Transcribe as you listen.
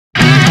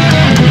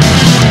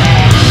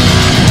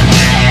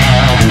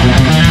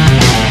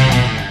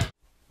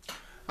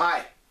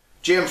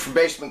Jim from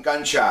Basement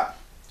Gun Shop.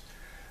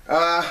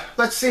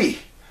 Let's see,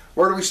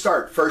 where do we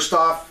start? First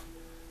off,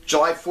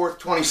 July 4th,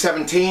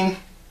 2017.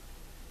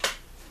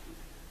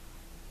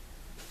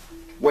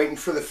 Waiting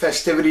for the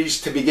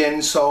festivities to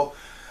begin, so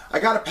I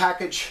got a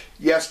package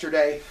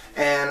yesterday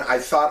and I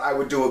thought I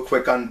would do a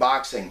quick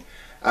unboxing.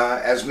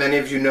 As many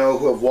of you know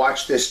who have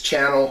watched this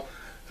channel,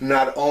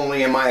 not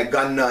only am I a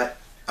gun nut,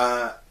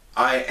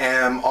 I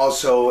am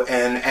also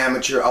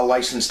a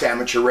licensed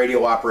amateur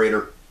radio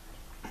operator.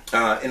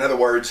 In other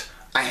words,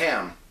 a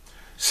ham.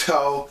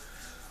 So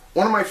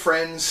one of my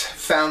friends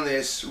found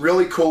this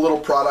really cool little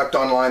product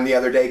online the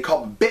other day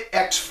called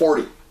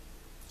Bitx40.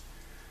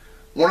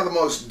 One of the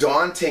most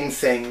daunting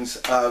things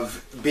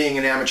of being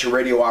an amateur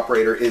radio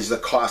operator is the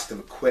cost of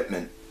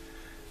equipment.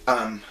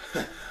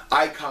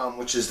 ICOM,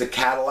 which is the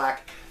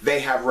Cadillac,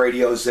 they have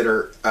radios that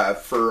are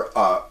for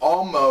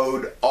all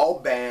mode, all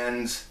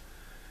bands,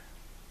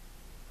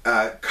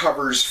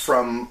 covers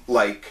from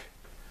like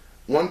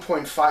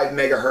 1.5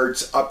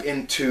 megahertz up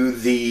into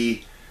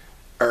the,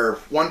 or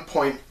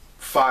 1.5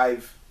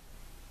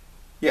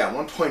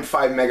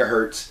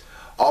 megahertz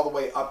all the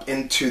way up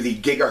into the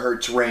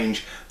gigahertz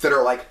range that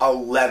are like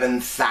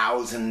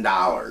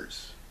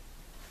 $11,000.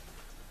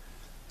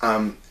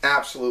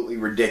 Absolutely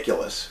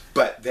ridiculous,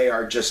 but they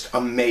are just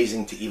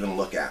amazing to even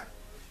look at.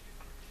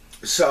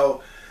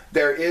 So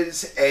there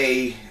is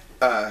a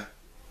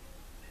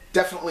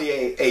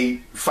definitely a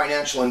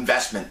financial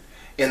investment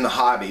in the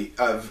hobby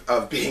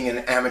of being an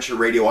amateur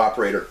radio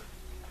operator.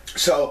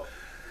 So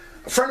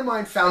a friend of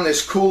mine found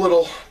this cool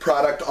little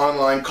product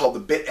online called the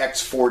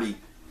Bitx40,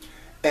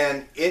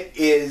 and it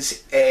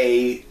is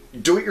a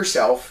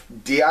do-it-yourself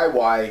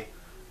DIY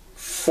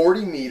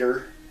 40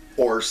 meter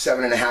or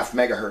 7.5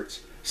 megahertz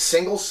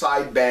single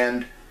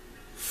sideband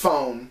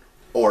phone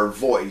or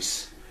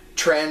voice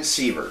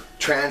transceiver,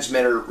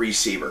 transmitter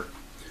receiver.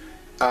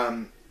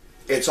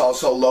 It's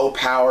also low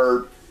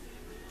power,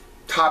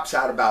 tops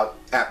out about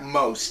at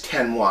most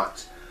 10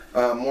 watts,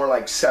 more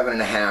like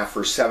 7.5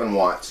 or 7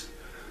 watts.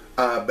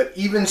 But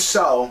even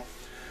so,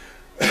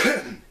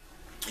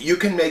 you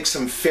can make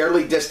some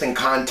fairly distant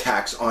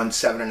contacts on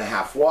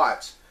 7.5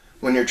 watts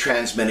when you're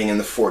transmitting in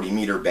the 40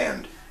 meter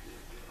band.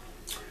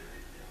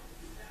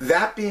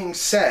 That being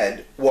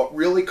said, what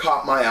really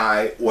caught my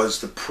eye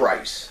was the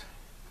price,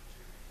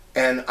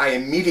 and I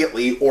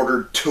immediately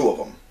ordered 2 of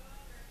them.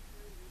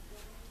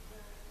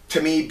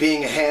 To me,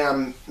 being a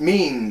ham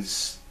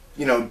means,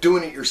 you know,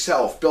 doing it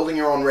yourself, building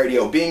your own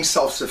radio, being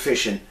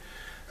self-sufficient.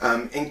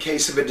 In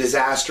case of a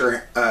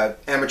disaster,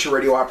 amateur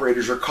radio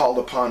operators are called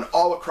upon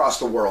all across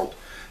the world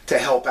to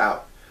help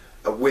out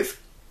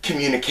with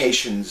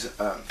communications.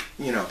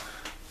 You know,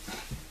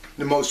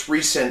 the most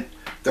recent,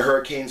 the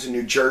hurricanes in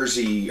New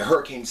Jersey,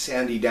 Hurricane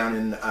Sandy down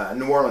in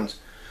New Orleans.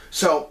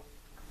 So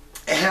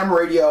ham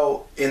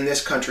radio in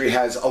this country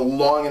has a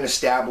long and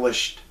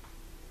established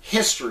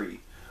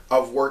history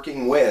of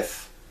working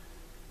with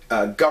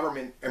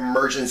government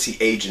emergency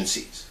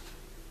agencies.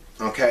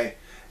 Okay?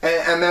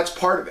 And that's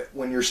part of it.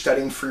 When you're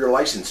studying for your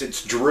license,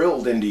 it's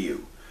drilled into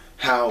you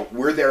how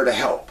we're there to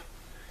help.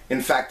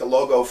 In fact, the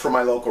logo for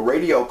my local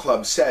radio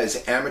club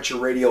says amateur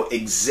radio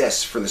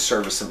exists for the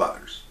service of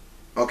others.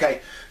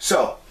 Okay?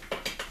 So,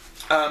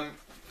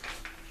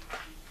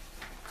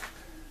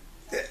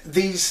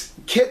 these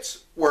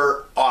kits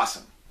were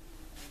awesome.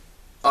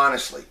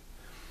 Honestly.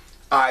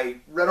 I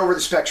read over the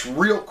specs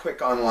real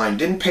quick online,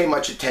 didn't pay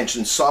much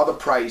attention, saw the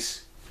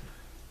price,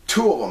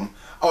 2 of them.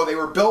 Oh, they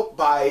were built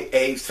by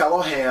a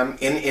fellow ham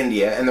in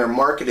India, and they're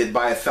marketed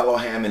by a fellow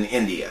ham in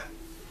India.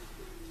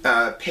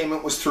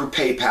 Payment was through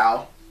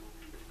PayPal,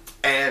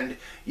 and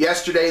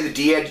yesterday the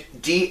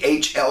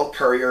DHL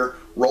courier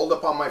rolled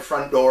up on my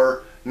front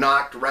door,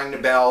 knocked, rang the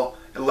bell,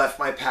 and left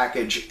my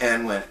package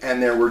and went. And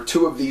there were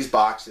 2 of these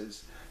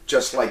boxes,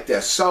 just like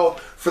this. So,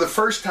 for the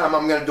first time,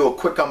 I'm going to do a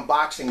quick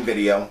unboxing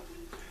video,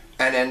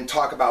 and then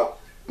talk about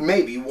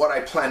maybe what I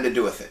plan to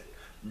do with it.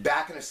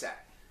 Back in a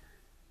sec.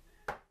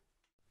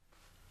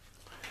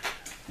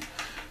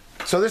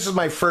 So this is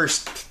my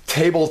first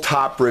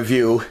tabletop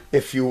review,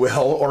 if you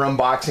will, or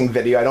unboxing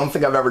video. I don't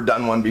think I've ever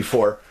done one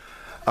before.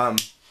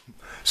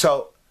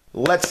 So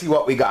let's see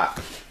what we got.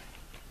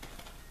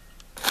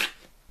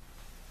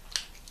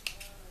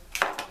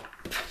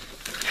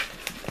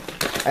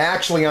 I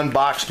actually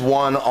unboxed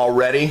one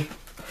already,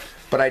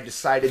 but I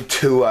decided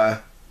to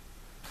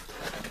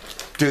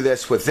do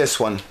this with this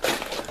one.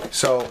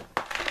 So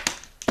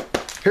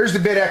here's the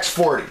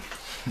Bitx40.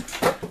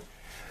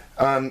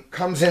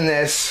 Comes in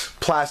this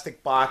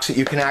plastic box that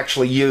you can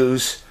actually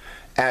use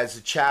as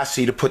a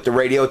chassis to put the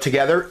radio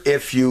together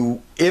if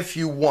you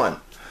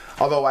want.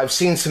 Although I've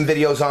seen some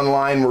videos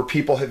online where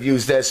people have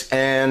used this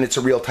and it's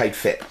a real tight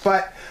fit.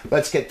 But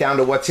let's get down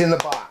to what's in the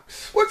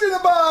box. What's in the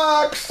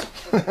box?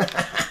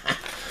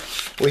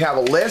 We have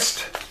a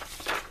list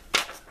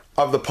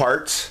of the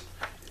parts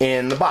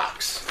in the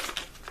box.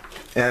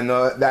 And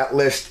that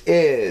list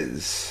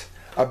is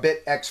a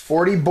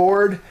Bitx40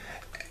 board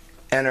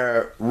and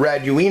a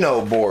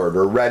Raduino board,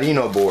 or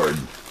Radino board.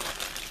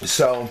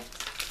 So,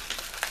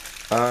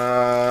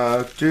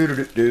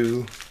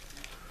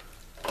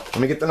 Let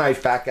me get the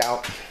knife back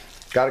out.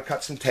 Got to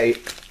cut some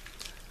tape.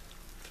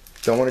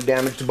 Don't want to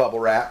damage the bubble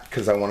wrap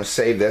because I want to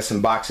save this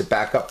and box it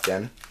back up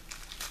then.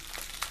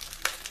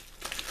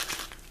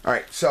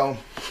 Alright, so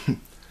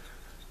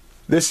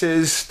this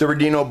is the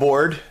Radino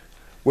board,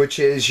 which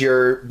is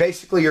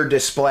basically your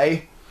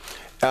display.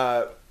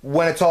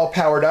 When it's all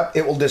powered up,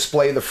 it will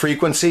display the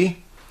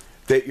frequency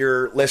that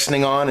you're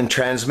listening on and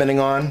transmitting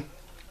on.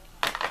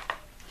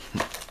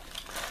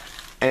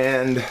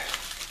 And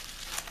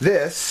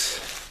this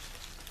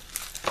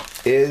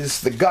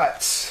is the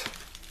guts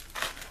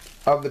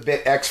of the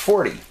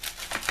Bitx40,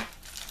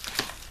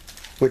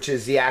 which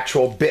is the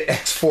actual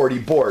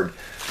Bitx40 board.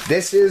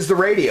 This is the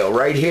radio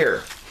right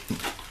here.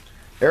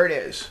 There it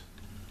is.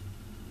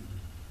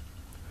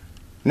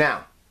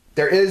 Now,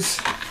 there is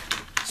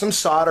some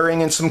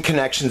soldering and some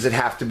connections that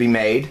have to be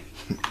made.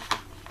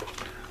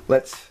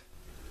 Let's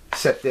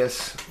set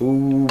this.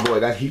 Ooh boy,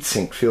 that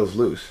heatsink feels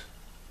loose.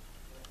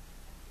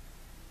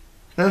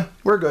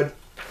 We're good.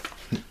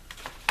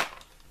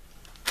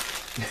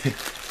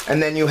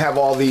 And then you have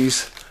all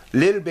these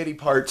little bitty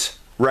parts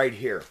right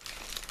here.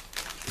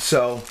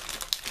 So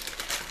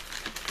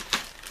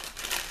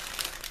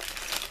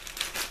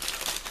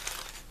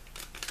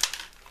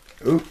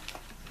oop.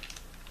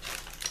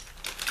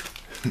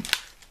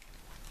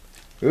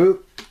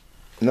 Oop.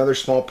 Another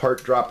small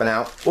part dropping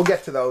out. We'll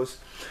get to those.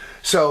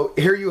 So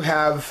here you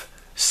have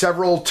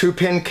several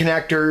 2-pin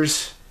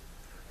connectors,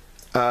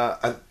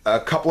 a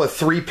couple of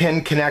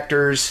 3-pin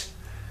connectors,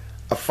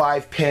 a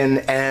 5-pin,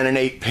 and an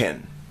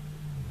 8-pin.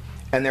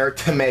 And they're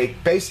to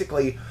make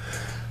basically,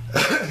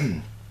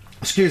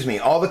 excuse me,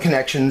 all the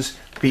connections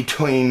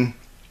between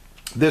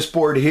this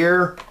board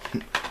here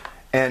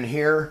and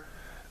here.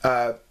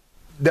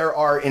 There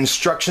are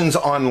instructions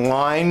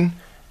online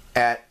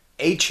at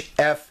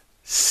hfsigs.com.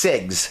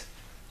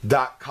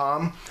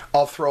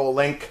 I'll throw a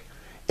link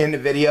in the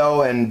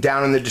video and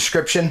down in the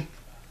description.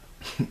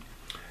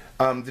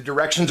 The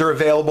directions are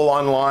available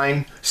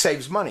online.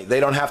 Saves money. They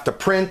don't have to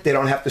print. They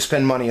don't have to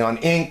spend money on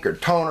ink or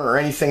toner or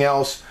anything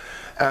else.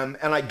 And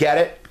I get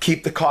it.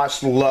 Keep the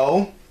cost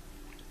low.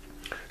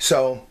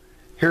 So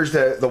here's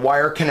the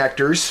wire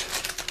connectors.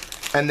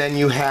 And then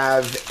you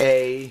have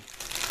a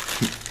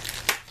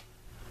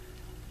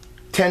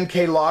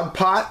 10K log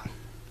pot. I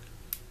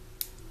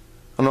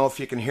don't know if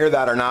you can hear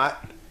that or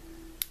not.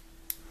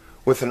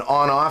 With an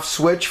on-off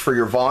switch for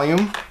your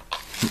volume.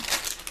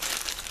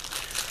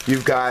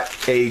 You've got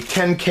a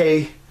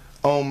 10K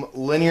ohm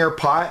linear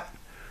pot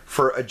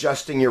for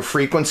adjusting your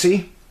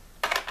frequency.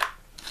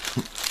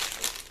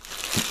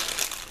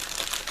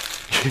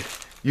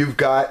 You've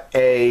got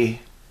a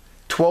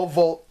 12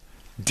 volt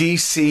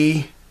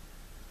DC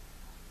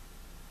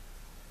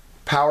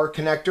power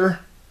connector.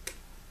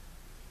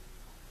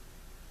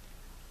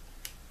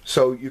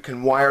 So you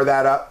can wire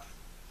that up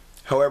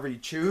however you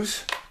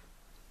choose.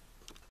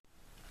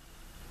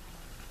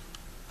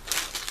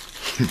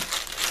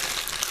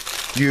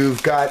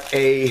 You've got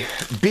a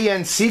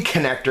BNC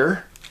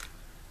connector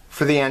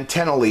for the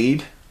antenna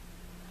lead.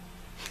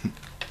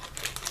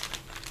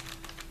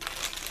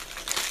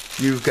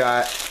 You've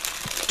got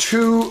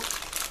 2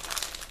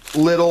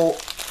 little,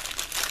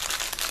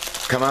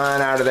 come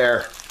on out of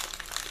there.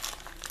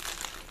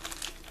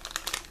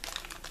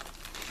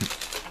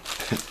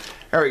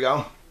 There we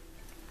go.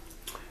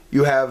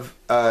 You have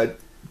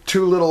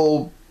 2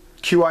 little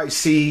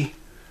QIC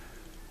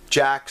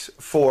jacks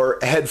for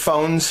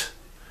headphones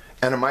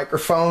and a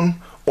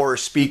microphone or a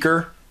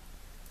speaker.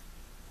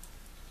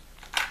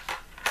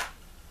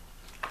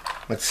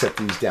 Let's set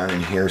these down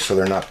in here so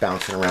they're not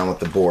bouncing around with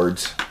the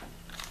boards.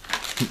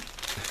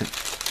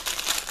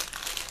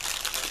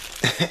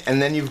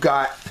 And then you've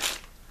got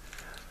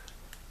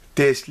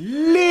this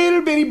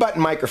little bitty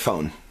button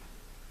microphone.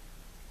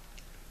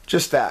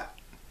 Just that.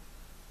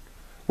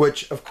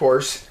 Which, of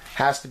course,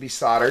 has to be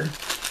soldered.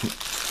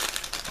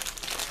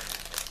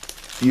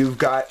 You've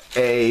got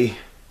a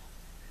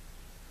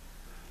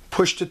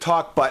push to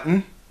talk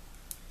button.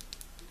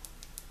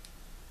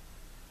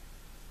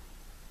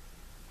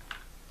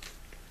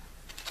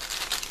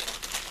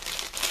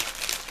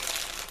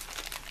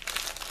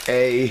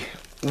 A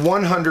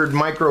 100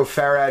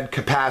 microfarad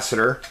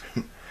capacitor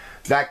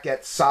that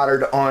gets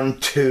soldered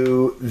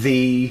onto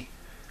the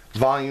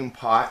volume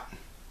pot.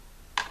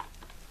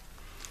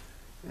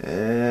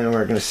 And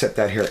we're going to set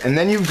that here. And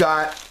then you've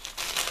got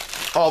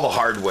all the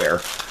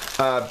hardware.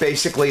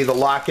 Basically the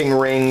locking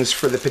rings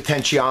for the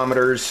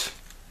potentiometers.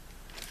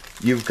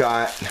 You've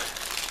got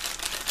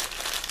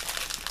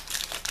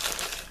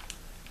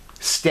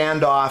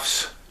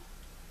standoffs.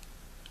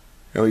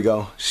 There we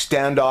go.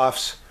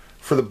 Standoffs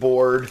for the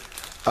board.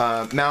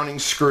 Mounting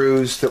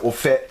screws that will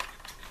fit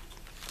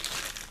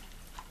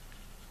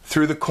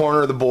through the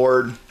corner of the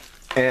board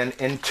and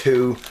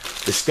into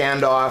the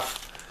standoff.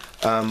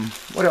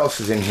 What else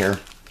is in here?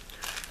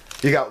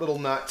 You got little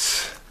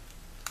nuts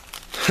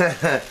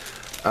that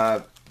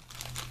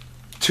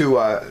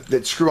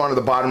screw onto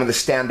the bottom of the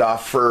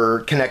standoff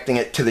for connecting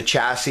it to the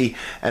chassis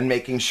and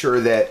making sure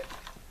that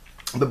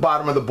the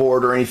bottom of the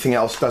board or anything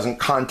else doesn't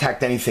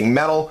contact anything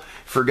metal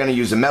if we're going to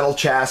use a metal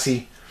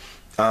chassis.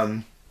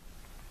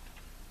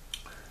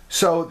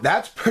 So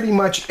that's pretty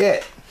much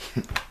it.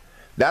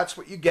 That's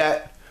what you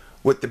get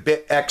with the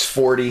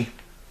Bitx40.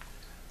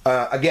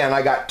 Again,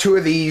 I got 2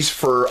 of these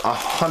for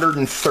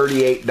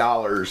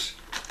 $138,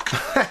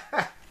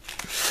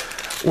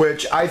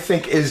 which I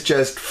think is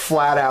just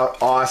flat out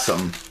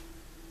awesome.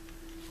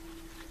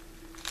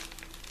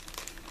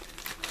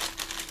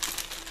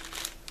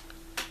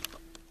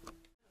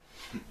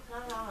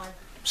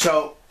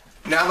 So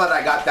now that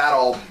I got that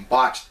all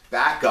boxed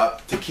back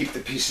up to keep the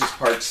pieces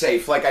parts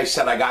safe, like I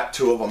said, I got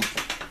 2 of them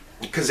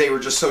because they were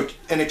just so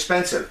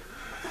inexpensive.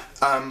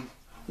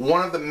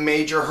 One of the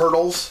major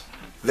hurdles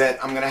that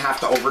I'm going to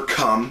have to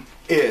overcome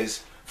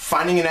is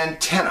finding an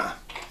antenna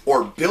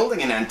or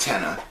building an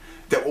antenna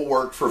that will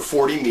work for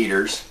 40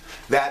 meters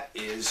that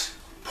is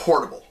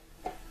portable.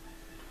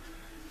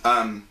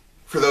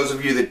 For those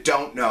of you that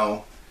don't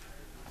know,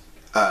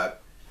 an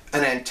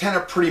antenna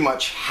pretty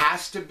much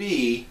has to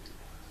be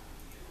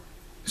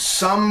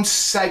some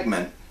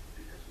segment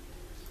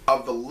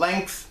of the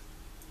length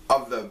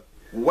of the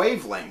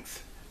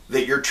wavelength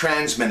that you're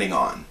transmitting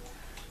on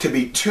to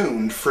be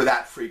tuned for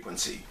that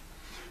frequency.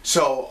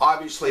 So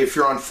obviously if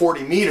you're on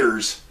 40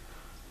 meters,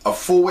 a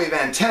full wave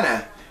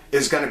antenna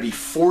is going to be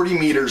 40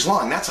 meters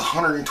long. That's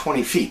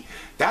 120 feet.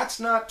 That's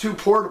not too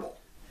portable.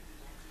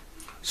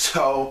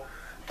 So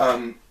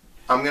I'm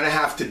going to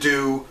have to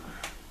do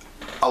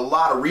a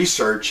lot of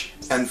research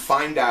and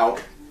find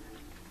out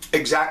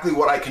exactly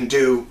what I can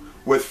do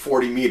with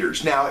 40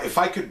 meters. Now, if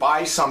I could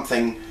buy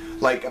something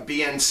like a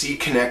BNC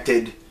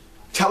connected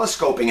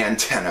telescoping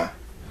antenna,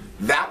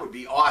 that would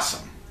be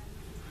awesome.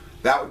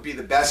 That would be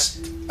the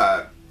best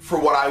for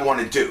what I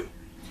want to do.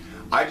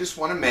 I just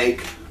want to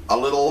make a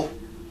little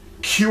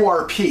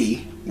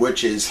QRP,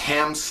 which is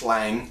ham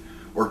slang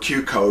or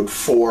Q code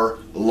for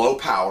low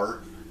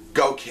power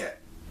go kit.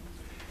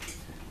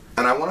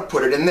 And I want to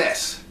put it in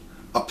this,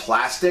 a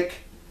plastic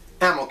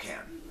ammo can.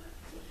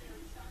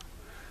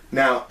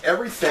 Now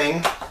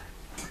everything,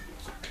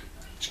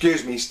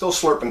 excuse me, still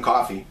slurping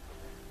coffee.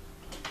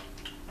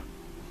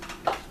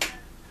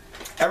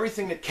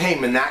 Everything that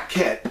came in that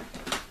kit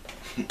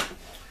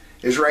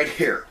is right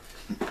here.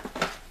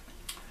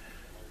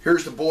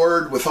 Here's the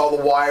board with all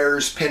the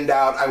wires pinned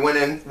out. I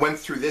went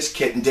through this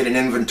kit and did an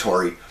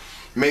inventory.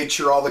 Made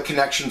sure all the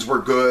connections were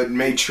good,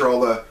 made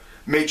sure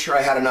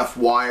I had enough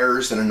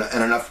wires and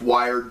enough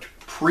wired,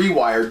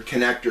 pre-wired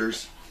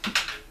connectors.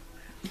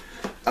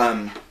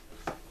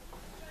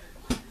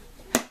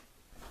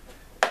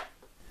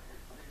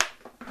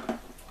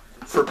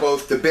 For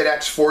both the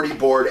Bitx40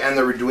 board and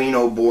the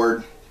Arduino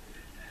board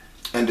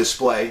and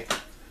display.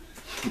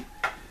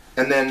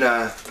 And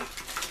then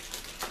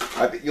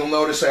you'll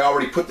notice I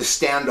already put the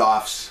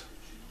standoffs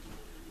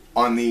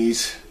on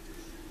these.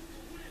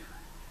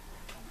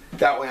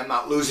 That way I'm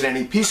not losing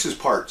any pieces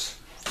parts.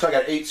 So I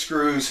got 8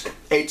 screws,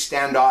 8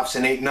 standoffs,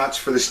 and 8 nuts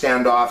for the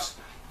standoffs,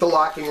 the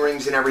locking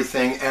rings and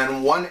everything,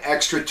 and 1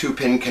 extra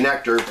 2-pin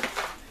connector,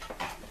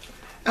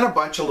 and a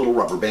bunch of little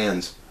rubber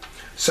bands.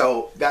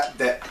 So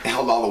that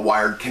held all the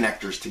wired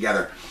connectors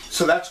together.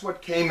 So that's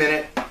what came in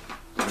it.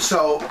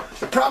 So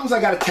the problems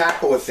I got to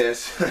tackle with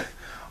this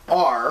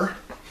are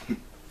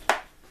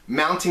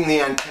mounting the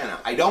antenna.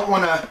 I don't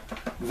want to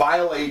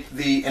violate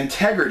the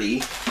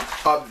integrity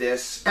of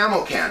this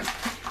ammo can,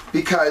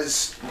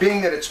 because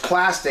being that it's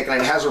plastic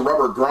and it has a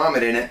rubber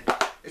grommet in it,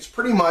 it's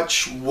pretty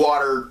much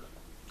water,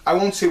 I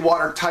won't say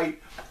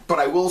watertight, but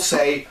I will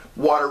say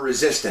water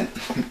resistant.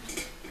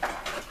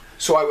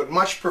 So I would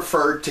much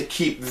prefer to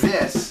keep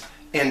this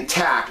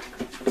intact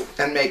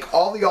and make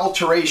all the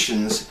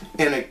alterations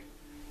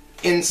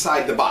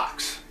inside the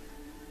box.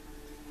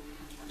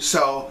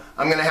 So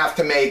I'm going to have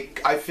to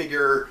make, I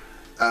figure,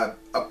 a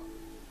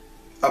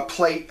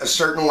plate a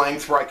certain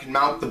length where I can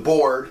mount the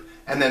board,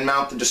 and then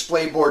mount the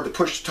display board, the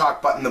push to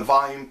talk button, the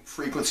volume,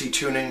 frequency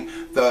tuning,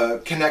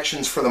 the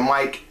connections for the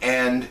mic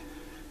and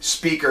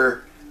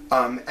speaker,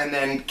 and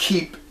then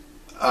keep,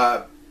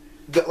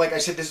 like I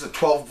said, this is a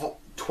 12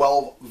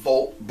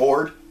 volt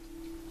board,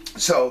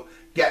 so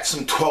get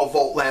some 12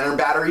 volt lantern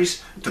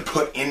batteries to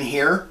put in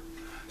here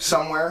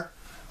somewhere.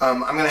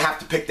 I'm going to have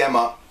to pick them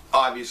up,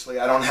 obviously.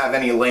 I don't have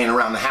any laying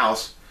around the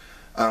house.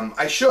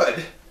 I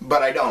should,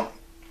 but I don't.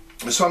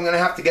 So I'm going to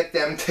have to get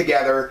them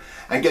together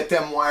and get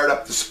them wired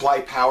up to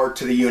supply power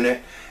to the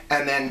unit,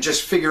 and then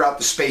just figure out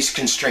the space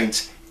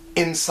constraints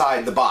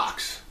inside the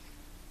box.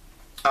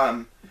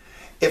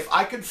 If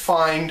I could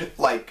find,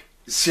 like,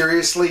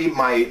 seriously,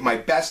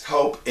 my best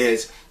hope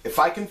is if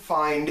I can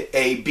find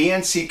a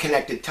BNC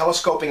connected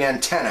telescoping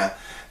antenna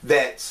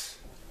that's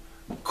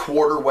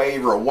quarter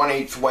wave or a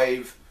 1/8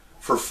 wave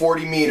for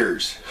 40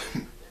 meters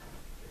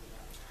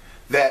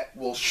that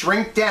will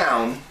shrink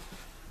down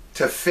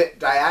to fit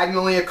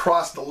diagonally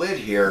across the lid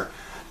here,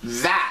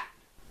 that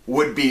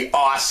would be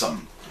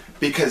awesome,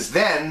 because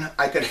then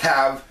I could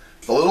have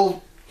the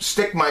little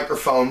stick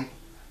microphone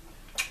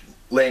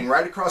laying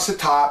right across the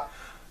top,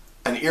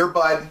 an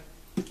earbud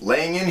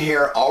laying in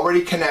here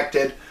already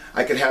connected,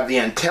 I could have the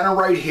antenna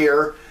right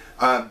here,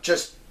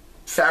 just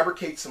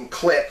fabricate some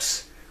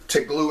clips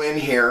to glue in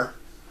here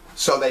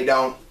so I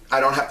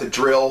don't have to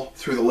drill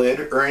through the lid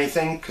or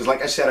anything, because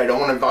like I said, I don't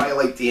want to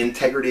violate the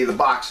integrity of the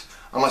box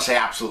unless I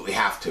absolutely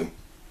have to.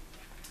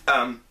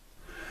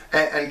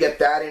 And get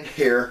that in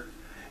here,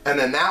 and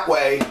then that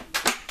way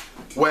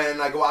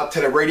when I go out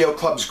to the Radio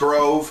Club's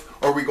Grove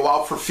or we go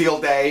out for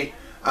field day,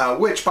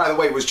 which by the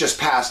way was just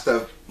past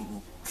the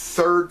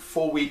third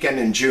full weekend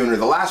in June, or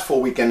the last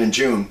full weekend in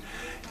June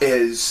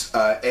is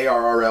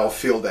ARRL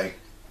field day.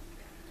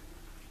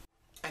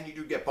 And you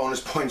do get bonus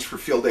points for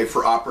field day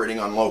for operating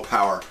on low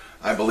power,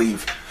 I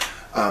believe.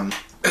 Well,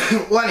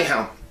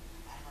 anyhow,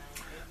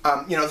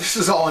 you know, this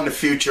is all in the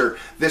future.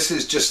 This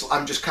is just,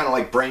 I'm just kind of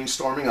like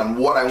brainstorming on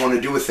what I want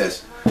to do with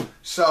this.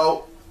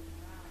 So,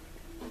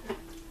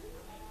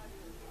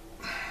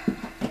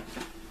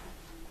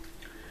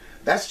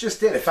 that's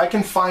just it. If I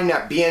can find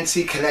that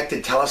BNC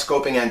connected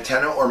telescoping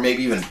antenna, or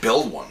maybe even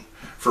build one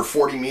for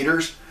 40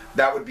 meters,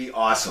 that would be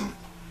awesome.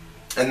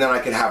 And then I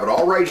could have it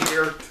all right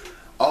here.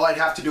 All I'd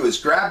have to do is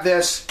grab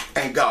this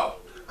and go.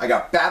 I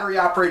got battery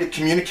operated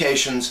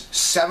communications,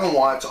 7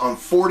 watts on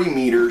 40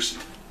 meters.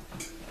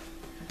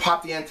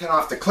 Pop the antenna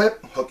off the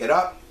clip, hook it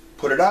up,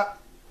 put it up,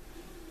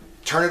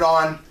 turn it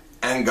on,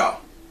 and go.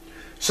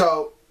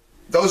 So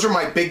those are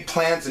my big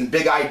plans and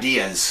big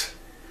ideas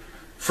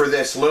for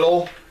this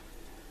little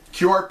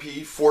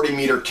QRP 40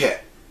 meter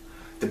kit.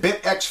 The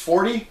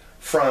Bitx40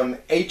 from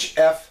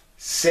hfsigs.com,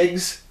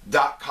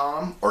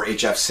 or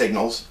HF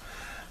Signals,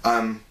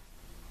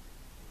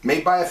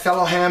 made by a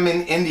fellow ham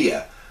in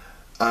India.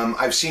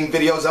 I've seen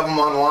videos of them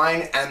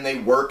online and they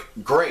work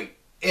great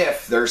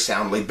if they're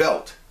soundly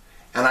built.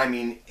 And I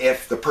mean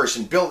if the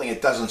person building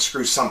it doesn't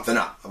screw something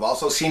up. I've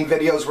also seen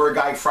videos where a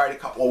guy fried a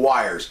couple of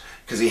wires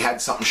because he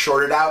had something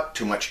shorted out,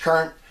 too much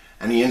current,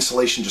 and the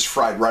insulation just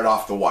fried right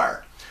off the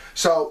wire.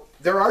 So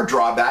there are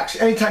drawbacks.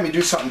 Anytime you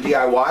do something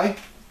DIY,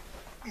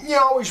 you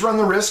always run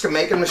the risk of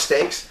making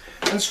mistakes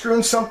and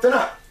screwing something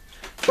up.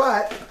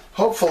 But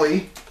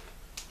hopefully,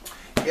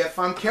 if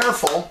I'm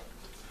careful,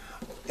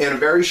 in a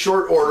very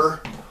short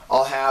order,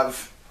 I'll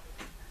have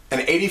an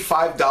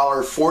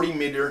 $85 40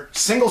 meter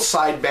single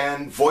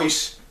sideband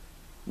voice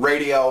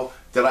radio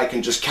that I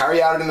can just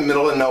carry out in the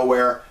middle of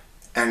nowhere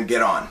and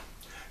get on.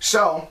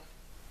 So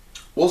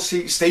we'll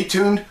see. Stay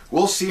tuned.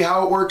 We'll see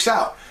how it works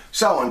out.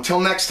 So until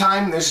next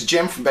time, this is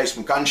Jim from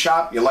Basement Gun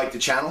Shop. You like the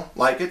channel,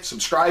 like it,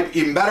 subscribe,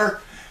 even better.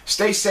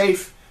 Stay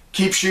safe,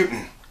 keep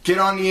shooting, get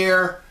on the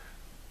air,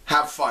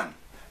 have fun.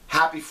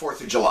 Happy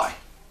 4th of July.